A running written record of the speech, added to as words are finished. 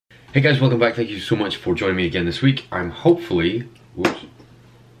Hey guys, welcome back. Thank you so much for joining me again this week. I'm hopefully... Whoops.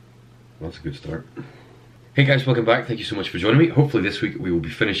 That's a good start. Hey guys, welcome back. Thank you so much for joining me. Hopefully this week we will be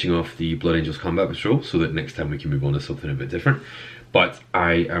finishing off the Blood Angels Combat Patrol so that next time we can move on to something a bit different. But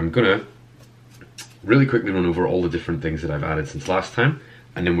I am gonna really quickly run over all the different things that I've added since last time,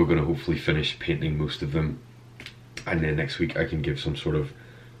 and then we're gonna hopefully finish painting most of them. And then next week I can give some sort of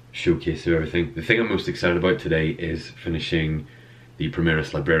showcase of everything. The thing I'm most excited about today is finishing the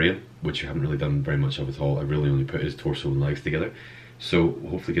Primaris Librarian, which I haven't really done very much of at all. I really only put his torso and legs together. So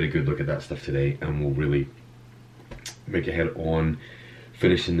we'll hopefully get a good look at that stuff today, and we'll really make a head on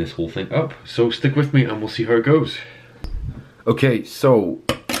finishing this whole thing up. So stick with me and we'll see how it goes. Okay, so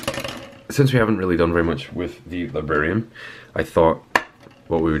since we haven't really done very much with the Librarian, I thought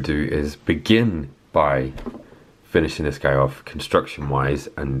what we would do is begin by finishing this guy off construction wise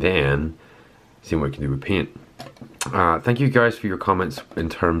and then seeing what we can do with paint. Thank you guys for your comments in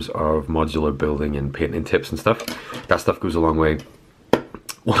terms of modular building and painting tips and stuff. That stuff goes a long way.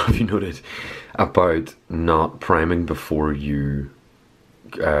 What have you noted about not priming before you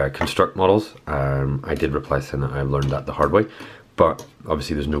construct models? I did reply saying that I learned that the hard way, but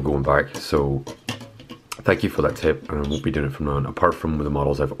obviously there's no going back, so thank you for that tip, and I won't be doing it from now on, apart from with the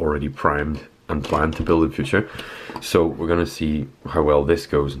models I've already primed and planned to build in future. So we're going to see how well this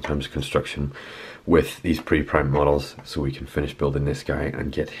goes in terms of construction with these pre-primed models, so we can finish building this guy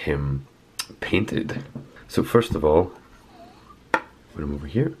and get him painted. So first of all, when I'm over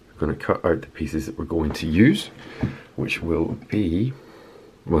here, I'm going to cut out the pieces that we're going to use, which will be,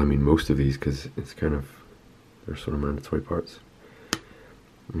 well, I mean most of these, because it's kind of, they're sort of mandatory parts.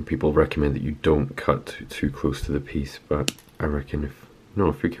 And people recommend that you don't cut too close to the piece, but I reckon if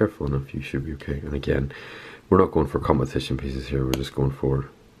you're careful enough, you should be okay. And again, we're not going for competition pieces here, we're just going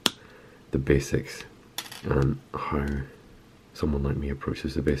for the basics and how someone like me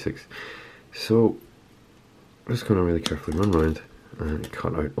approaches the basics. So I'm just going to really carefully run around and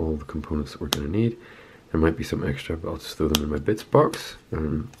cut out all the components that we're going to need. There might be some extra, but I'll just throw them in my bits box.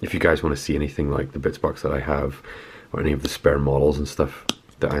 If you guys want to see anything like the bits box that I have, or any of the spare models and stuff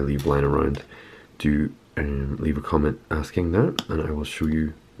that I leave lying around, do leave a comment asking that, and I will show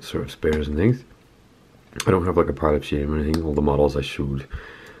you sort of spares and things. I don't have like a pile of shame or anything. All the models I showed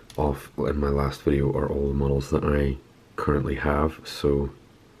off in my last video are all the models that I currently have, so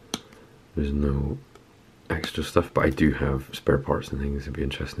there's no extra stuff, but I do have spare parts and things. It'd be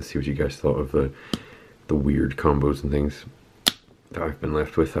interesting to see what you guys thought of the weird combos and things that I've been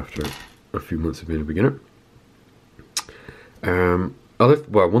left with after a few months of being a beginner.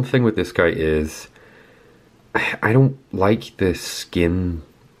 One thing with this guy is I don't like the skin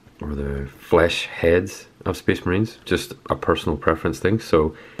or the flesh heads of Space Marines, just a personal preference thing.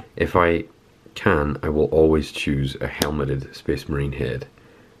 So if I can, I will always choose a helmeted Space Marine head.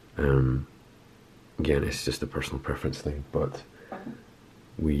 Again, it's just a personal preference thing, but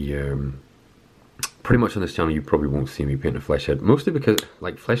we pretty much on this channel you probably won't see me paint a flesh head, mostly because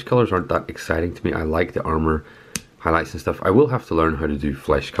like flesh colors aren't that exciting to me. I like the armor highlights and stuff. I will have to learn how to do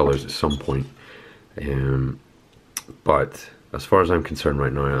flesh colors at some point, but as far as I'm concerned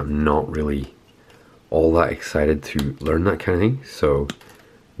right now, I'm not really all that excited to learn that kind of thing. So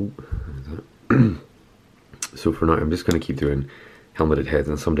so for now I'm just going to keep doing helmeted heads,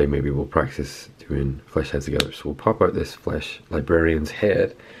 and someday maybe we'll practice doing flesh heads together. So we'll pop out this flesh librarian's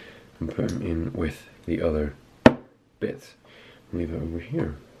head and put him in with the other bits. Leave it over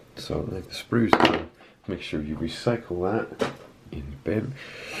here. So like the sprues down, make sure you recycle that in the bin.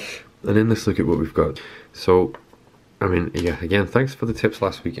 And then let's look at what we've got. So I mean, yeah, again, thanks for the tips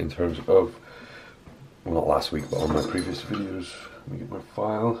last week in terms of, well, not last week, but on my previous videos. Let me get my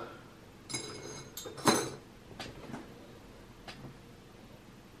file.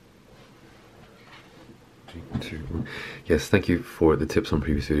 Yes, thank you for the tips on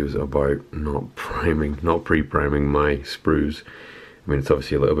previous videos about not pre-priming my sprues. I mean, it's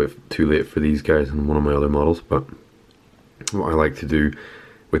obviously a little bit too late for these guys and one of my other models, but what I like to do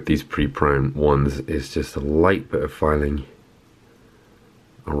with these pre-primed ones is just a light bit of filing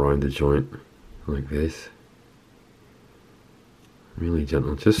around the joint like this, really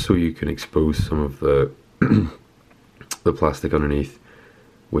gentle, just so you can expose some of the the plastic underneath,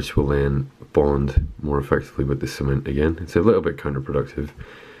 which will then bond more effectively with the cement. Again, it's a little bit counterproductive.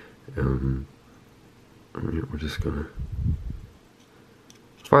 We're just gonna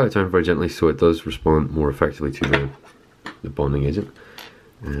file it down very gently so it does respond more effectively to the bonding agent.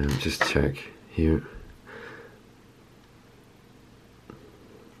 Just check here.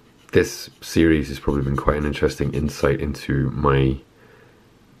 This series has probably been quite an interesting insight into my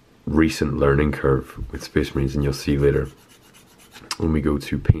recent learning curve with Space Marines, and you'll see later when we go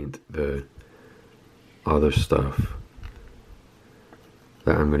to paint the other stuff,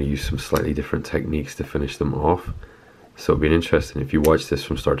 that I'm going to use some slightly different techniques to finish them off. So it'll be interesting if you watch this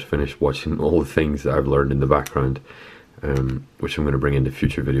from start to finish, watching all the things that I've learned in the background, which I'm going to bring into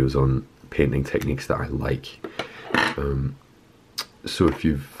future videos on painting techniques that I like. So if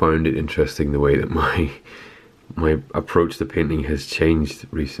you've found it interesting the way that my approach to painting has changed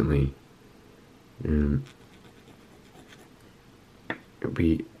recently,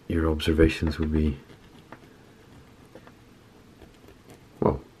 your observations would be,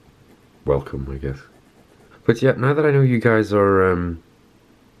 well, welcome, I guess. But yeah, now that I know you guys are,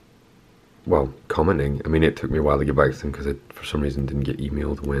 well, commenting, I mean, it took me a while to get back to them because I, for some reason, didn't get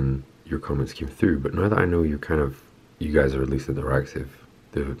emailed when your comments came through. But now that I know you guys are at least interactive,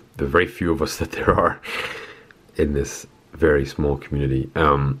 the very few of us that there are in this very small community,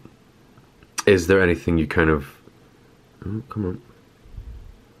 is there anything you kind of, oh, come on.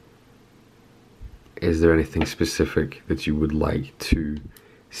 Is there anything specific that you would like to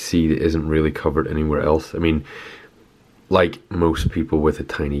see that isn't really covered anywhere else? I mean, like most people with a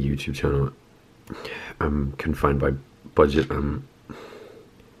tiny YouTube channel, I'm confined by budget.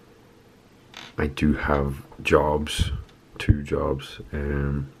 I do have jobs, 2 jobs,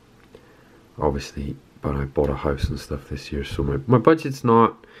 obviously, but I bought a house and stuff this year, so my budget's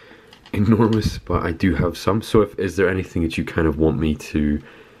not enormous, but I do have some. So is there anything that you kind of want me to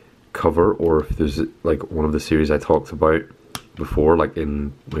cover, or if there's like one of the series I talked about before, like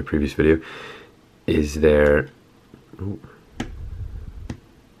in my previous video, is there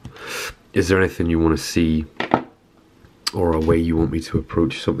anything you want to see, or a way you want me to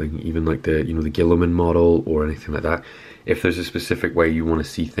approach something, even like the the Gilliman model or anything like that? If there's a specific way you want to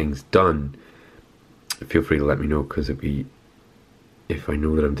see things done, feel free to let me know, because if I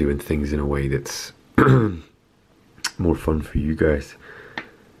know that I'm doing things in a way that's more fun for you guys,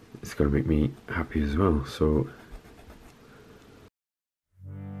 it's going to make me happy as well. So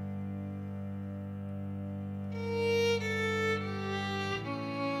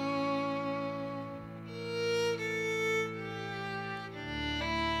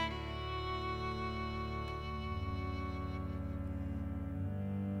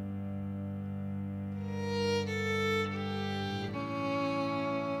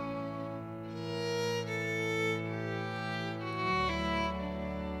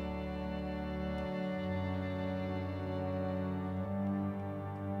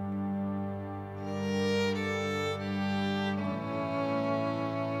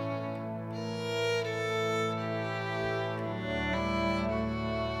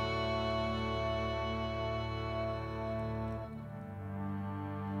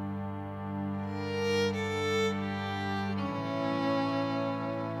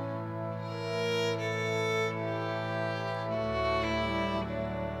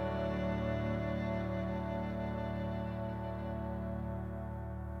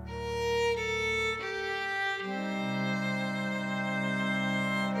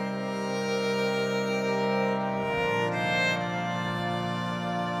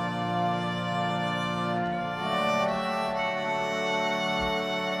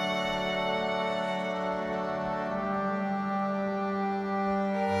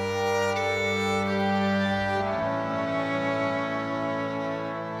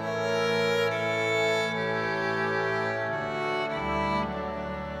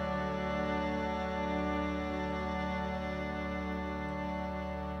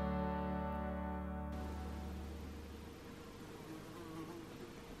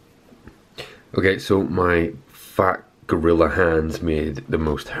okay, so my fat gorilla hands made the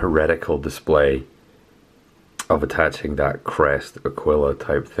most heretical display of attaching that crest Aquila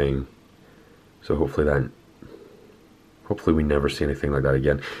type thing. So hopefully we never see anything like that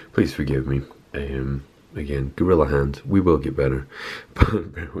again. Please forgive me. Again, gorilla hands, we will get better,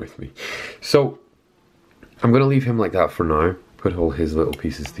 but bear with me. So I'm gonna leave him like that for now, put all his little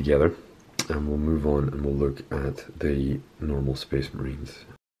pieces together, and we'll move on and we'll look at the normal Space Marines.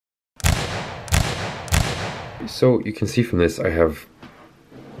 So you can see from this, I have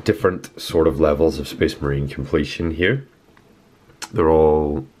different sort of levels of Space Marine completion here. They're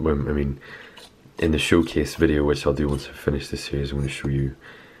all, I mean, in the showcase video, which I'll do once I finish this series, I'm going to show you,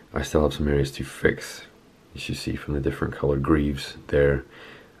 I still have some areas to fix. You should see from the different colored greaves there.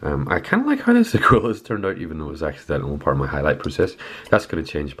 I kind of like how this Aquila's turned out, even though it was accidental part of my highlight process. That's going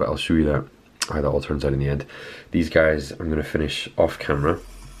to change, but I'll show you that, how that all turns out in the end. These guys I'm going to finish off camera,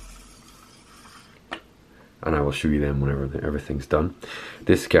 and I will show you them whenever everything's done.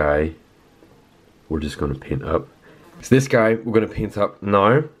 This guy, we're just going to paint up. So this guy, we're going to paint up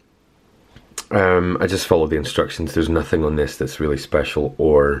now. I just followed the instructions. There's nothing on this that's really special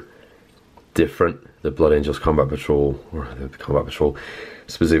or different. The Blood Angels Combat Patrol, or the Combat Patrol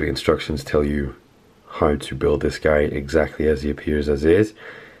specific instructions tell you how to build this guy exactly as he appears as is.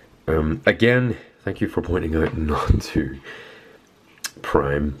 Again, thank you for pointing out not to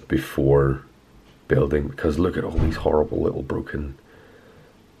prime before building, because look at all these horrible little broken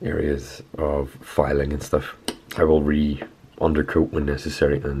areas of filing and stuff. I will undercoat when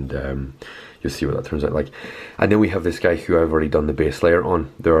necessary, and you'll see what that turns out like. And then we have this guy who I've already done the base layer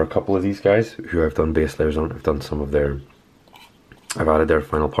on. There are a couple of these guys who I've done base layers on. I've done some of their, I've added their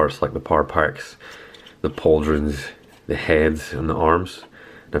final parts like the power packs, the pauldrons, the heads and the arms.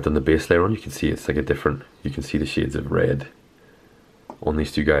 And I've done the base layer on. You can see it's like a different, you can see the shades of red on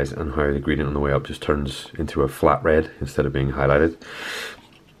these two guys, and how the gradient on the way up just turns into a flat red instead of being highlighted.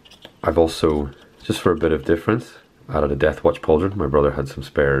 I've also, just for a bit of difference, added a Death Watch pauldron. My brother had some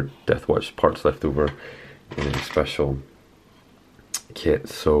spare Death Watch parts left over in a special kit,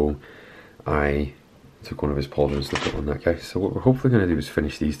 so I took one of his pauldrons to put on that guy. So what we're hopefully going to do is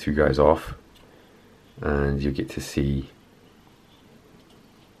finish these two guys off, and you get to see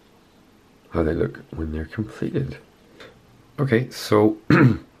how they look when they're completed. Okay, so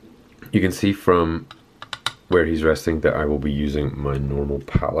you can see from where he's resting that I will be using my normal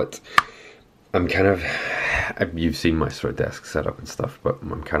palette. I'm kind of, you've seen my sort of desk setup and stuff, but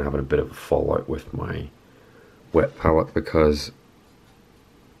I'm kind of having a bit of a fallout with my wet palette because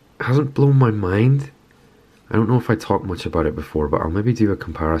it hasn't blown my mind. I don't know if I talked much about it before, but I'll maybe do a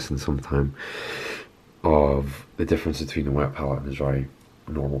comparison sometime of the difference between the wet palette and the dry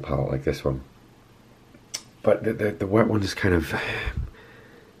normal palette like this one. But the wet one is kind of,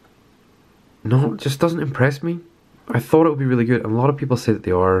 no, it just doesn't impress me. I thought it would be really good, and a lot of people say that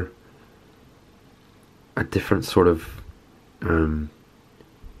they are a different sort of,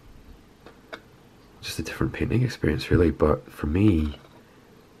 just a different painting experience really, but for me,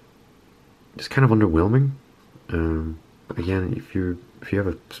 it's kind of underwhelming. Again, if you have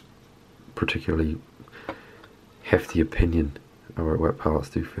a particularly hefty opinion about wet palettes,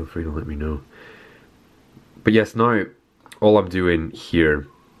 do feel free to let me know. But yes, now all I'm doing here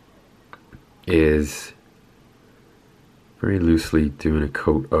is very loosely doing a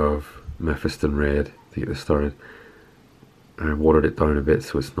coat of Mephiston red to get this started. I watered it down a bit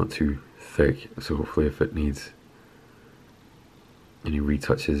so it's not too thick, so hopefully if it needs any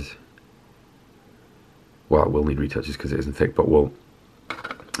retouches, well, it will need retouches because it isn't thick, but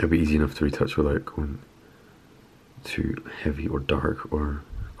it'll be easy enough to retouch without going too heavy or dark or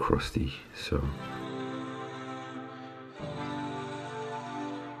crusty. So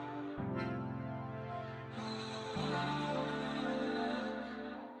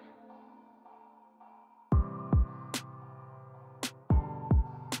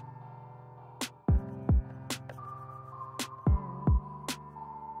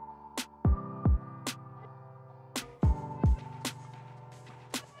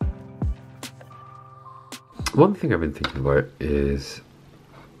one thing I've been thinking about is,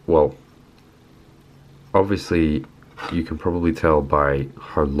 well, obviously you can probably tell by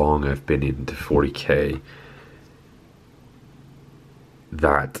how long I've been into 40k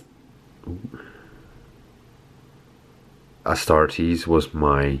that Astartes was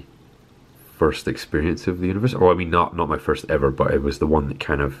my first experience of the universe. Or I mean, not my first ever, but it was the one that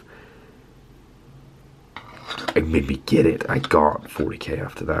kind of, it made me get it. I got 40k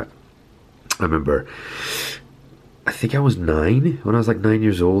after that. I remember, I think I was 9. When I was like 9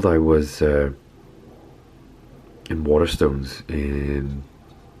 years old, I was in Waterstones in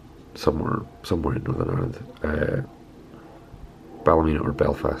somewhere in Northern Ireland. Ballymena or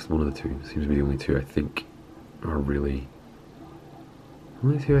Belfast, one of the two. Seems to be the only two I think are really,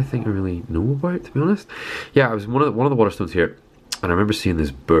 only two I think I really know about, to be honest. Yeah, I was one of the Waterstones here, and I remember seeing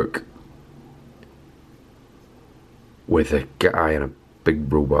this book with a guy in a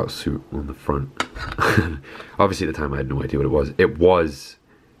big robot suit on the front. Obviously at the time I had no idea what it was. It was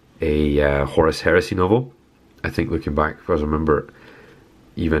a Horus Heresy novel, I think, looking back, because I remember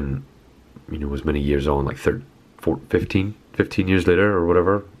even, you know, as many years on, like 15 years later or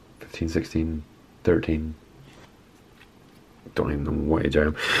whatever, 15, 16, 13, don't even know what age I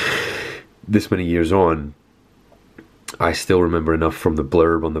am, this many years on, I still remember enough from the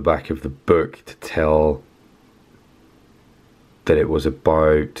blurb on the back of the book to tell that it was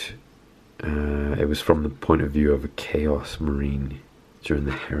about, it was from the point of view of a Chaos Marine during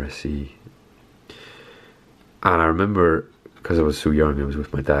the Heresy. And I remember, because I was so young, I was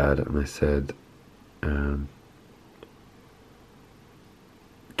with my dad, and I said, can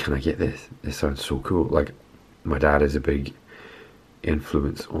I get this? This sounds so cool. Like, my dad is a big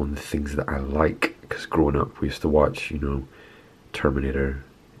influence on the things that I like, because growing up we used to watch, you know, Terminator,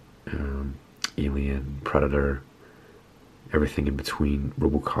 Alien, Predator, everything in between,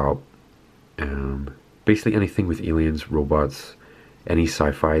 RoboCop, basically anything with aliens, robots, any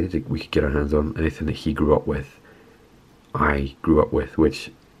sci-fi that we could get our hands on, anything that he grew up with, I grew up with,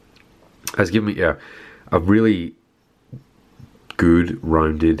 which has given me a really good,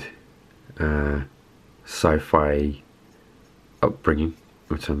 rounded sci-fi upbringing,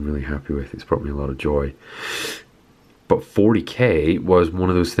 which I'm really happy with. It's brought me a lot of joy. But 40k was one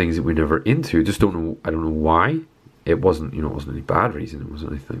of those things that we never into. Just don't know. I don't know why. It wasn't, you know, it wasn't any bad reason. It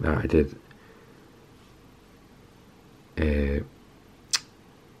wasn't anything like that. I did.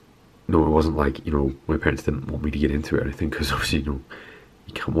 No, it wasn't like, you know, my parents didn't want me to get into it or anything, because obviously, you know,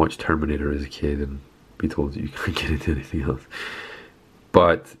 you can't watch Terminator as a kid and be told that you can't get into anything else.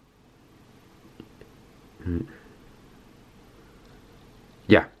 But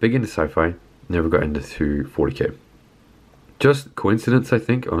yeah, big into sci-fi. Never got into 40k. Just coincidence, I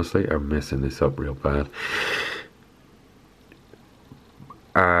think. Honestly, I'm messing this up real bad.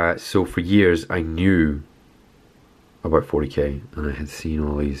 So for years I knew about 40k, and I had seen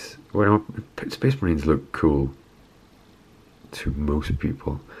all these. Well, Space Marines look cool to most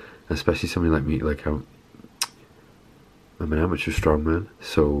people, especially somebody like me. Like I'm an amateur strongman,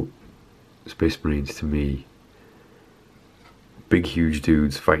 so Space Marines to me, big huge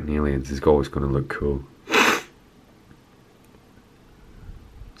dudes fighting aliens, is always going to look cool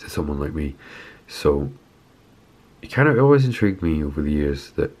to someone like me. So it always intrigued me over the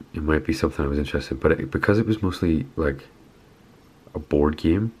years that it might be something I was interested in, but because it was mostly like a board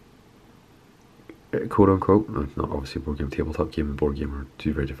game, quote unquote, not obviously a board game, tabletop game and board game are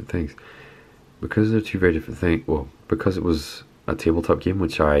two very different things. Because they're two very different things, well, because it was a tabletop game,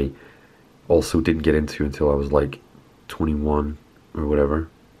 which I also didn't get into until I was like 21 or whatever,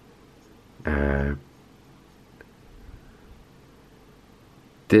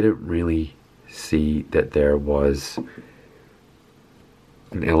 didn't really see that there was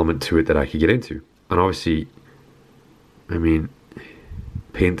an element to it that I could get into. And obviously, I mean,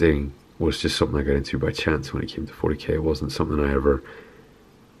 painting was just something I got into by chance when it came to 40k. It wasn't something I ever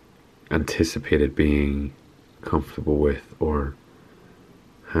anticipated being comfortable with or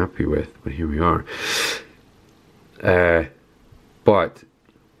happy with, but here we are. But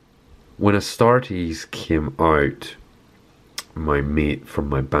when Astartes came out, my mate from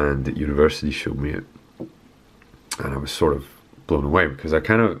my band at university showed me it, and I was sort of blown away, because I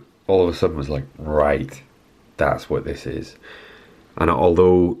kind of all of a sudden was like, right, that's what this is. And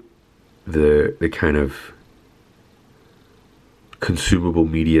although the kind of consumable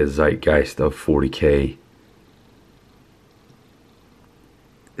media zeitgeist of 40k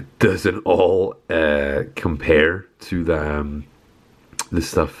doesn't all compare to the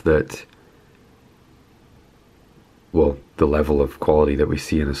stuff that, well, the level of quality that we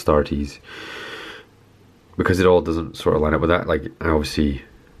see in Astartes, because it all doesn't sort of line up with that. Like, I obviously,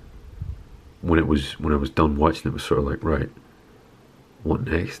 when I was done watching, it was sort of like, right, what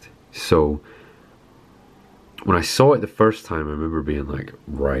next? So when I saw it the first time, I remember being like,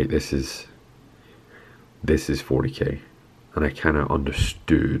 right, this is 40k, and I kind of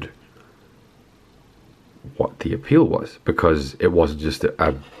understood what the appeal was, because it wasn't just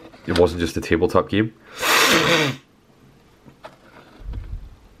a tabletop game.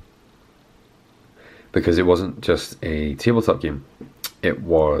 Because it wasn't just a tabletop game, it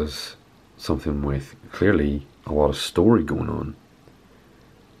was something with clearly a lot of story going on.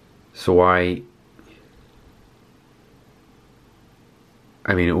 So I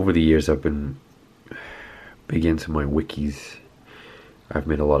mean, over the years I've been big into my wikis. I've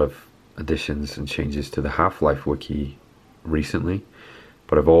made a lot of additions and changes to the Half-Life wiki recently,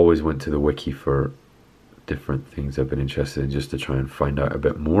 but I've always went to the wiki for different things I've been interested in, just to try and find out a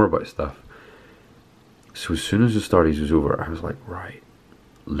bit more about stuff. So as soon as Astartes was over, I was like, right,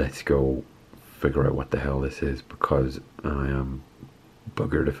 let's go figure out what the hell this is, because I am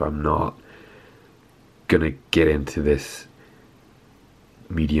buggered if I'm not gonna get into this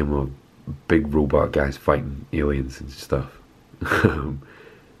medium of big robot guys fighting aliens and stuff.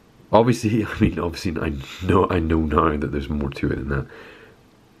 Obviously I know now that there's more to it than that,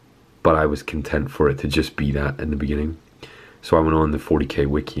 but I was content for it to just be that in the beginning. So I went on the 40k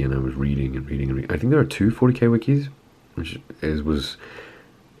wiki and I was reading and reading and reading. I think there are 2 40k wikis, which was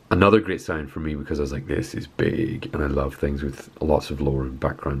another great sign for me, because I was like, this is big, and I love things with lots of lore and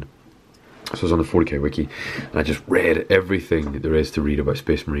background. So I was on the 40k wiki, and I just read everything that there is to read about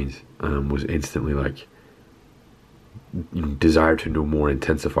Space Marines, and was instantly like, you know, desire to know more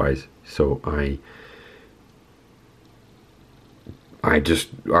intensifies. So I I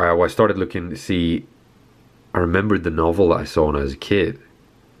started looking to see. I remembered the novel that I saw when I was a kid,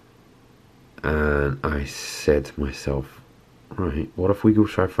 and I said to myself, right, what if we go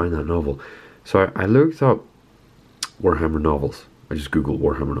try to find that novel? So I looked up Warhammer novels. I just googled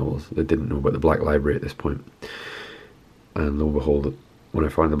Warhammer novels. I didn't know about the Black Library at this point. And lo and behold, when I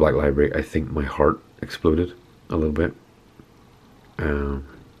found the Black Library, I think my heart exploded a little bit. And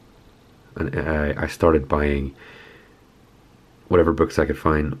I started buying whatever books I could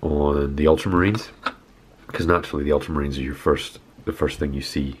find on the Ultramarines, because naturally the Ultramarines are the first thing you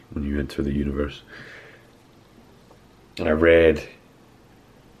see when you enter the universe. And I read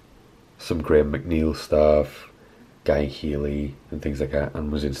some Graham McNeil stuff, Guy Healy, and things like that,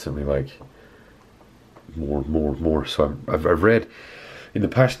 and was instantly like, more. So I've read, in the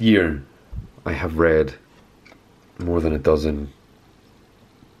past year, I have read more than a dozen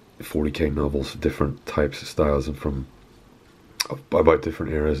 40k novels of different types of styles and from about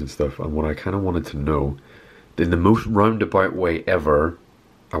different eras and stuff. And what I kind of wanted to know, in the most roundabout way ever,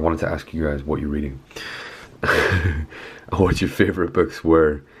 I wanted to ask you guys what you're reading, what your favourite books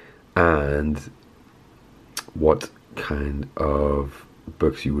were, and what kind of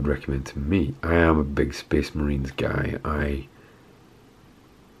books you would recommend to me. I am a big Space Marines guy. I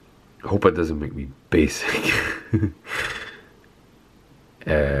hope it doesn't make me basic.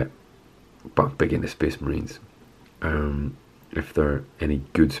 But I'm big into Space Marines. If there are any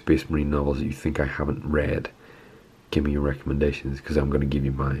good Space Marine novels that you think I haven't read, give me your recommendations, because I'm going to give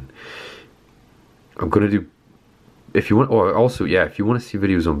you mine. I'm going to do, if you want, also, yeah, if you want to see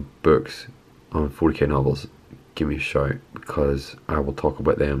videos on books, on 40k novels, give me a shout, because I will talk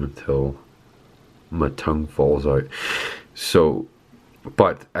about them until my tongue falls out. So,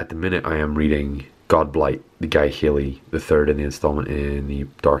 but at the minute I am reading Godblight, the Guy Haley, the third in the installment in the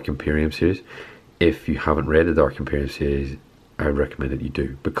Dark Imperium series. If you haven't read the Dark Imperium series, I recommend that you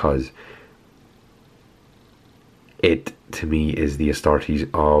do, because it, to me, is the Astartes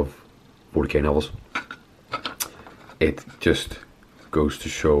of 40k novels. It just goes to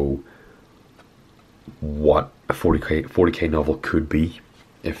show what a 40k novel could be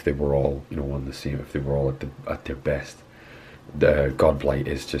if they were all, you know, on the same, if they were all at their best. The Godblight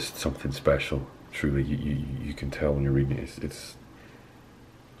is just something special. Truly, you can tell when you're reading it. It's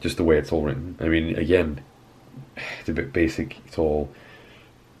just the way it's all written. I mean, again, it's a bit basic. It's all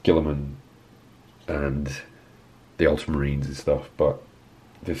Gilliman and the Ultramarines and stuff, but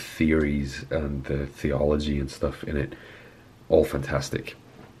the theories and the theology and stuff in it, all fantastic.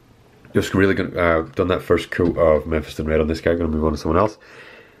 Just really gonna done that first coat of Memphis and Red on this guy. Gonna move on to someone else.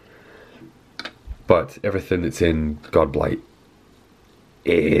 But everything that's in Godblight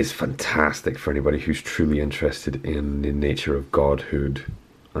is fantastic for anybody who's truly interested in the nature of godhood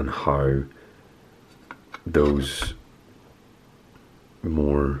and how those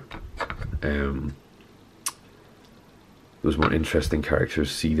more interesting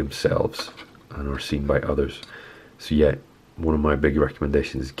characters see themselves and are seen by others. So yeah, one of my big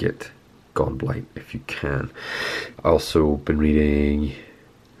recommendations is get Godblight if you can. I also been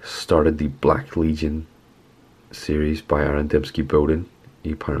started the Black Legion series by Aaron Dembski Bowden.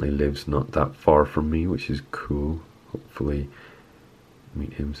 He apparently lives not that far from me, which is cool. Hopefully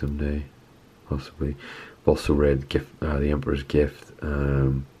meet him someday, possibly. I've also read The Emperor's Gift,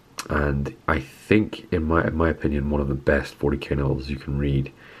 and I think, in my opinion, one of the best 40k novels you can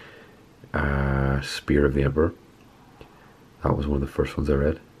read, Spear of the Emperor. That was one of the first ones I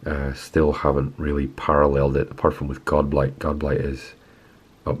read. Still haven't really paralleled it, apart from with Godblight. Godblight is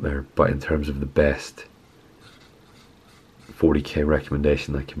up there, but in terms of the best 40k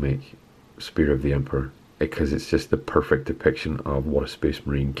recommendation I can make, Spear of the Emperor, because it's just the perfect depiction of what a Space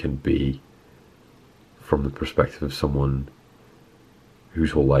Marine can be from the perspective of someone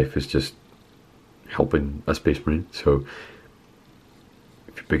whose whole life is just helping a Space Marine. So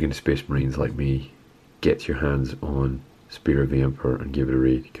if you're big into Space Marines like me, get your hands on Spear of the Emperor and give it a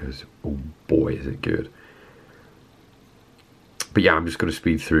read, because oh boy is it good. But yeah, I'm just going to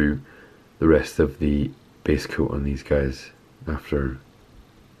speed through the rest of the base coat on these guys after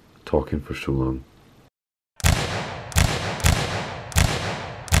talking for so long.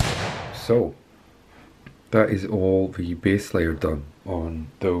 So that is all the base layer done on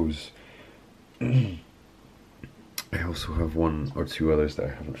those. I also have one or two others that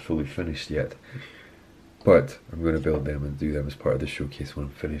I haven't fully finished yet, but I'm going to build them and do them as part of the showcase when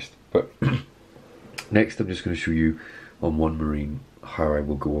I'm finished. But next I'm just going to show you on one Marine how I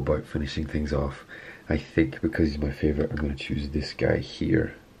will go about finishing things off. I think because he's my favourite, I'm going to choose this guy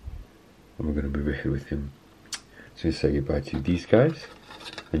here, and we're going to move ahead with him. So I'm going to say goodbye to these guys,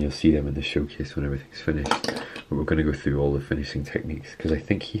 and you'll see them in the showcase when everything's finished. But we're going to go through all the finishing techniques because I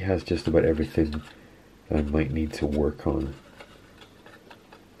think he has just about everything that I might need to work on.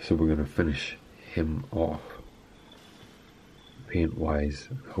 So we're going to finish him off paint wise.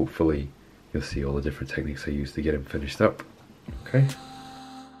 Hopefully you'll see all the different techniques I use to get him finished up. Okay.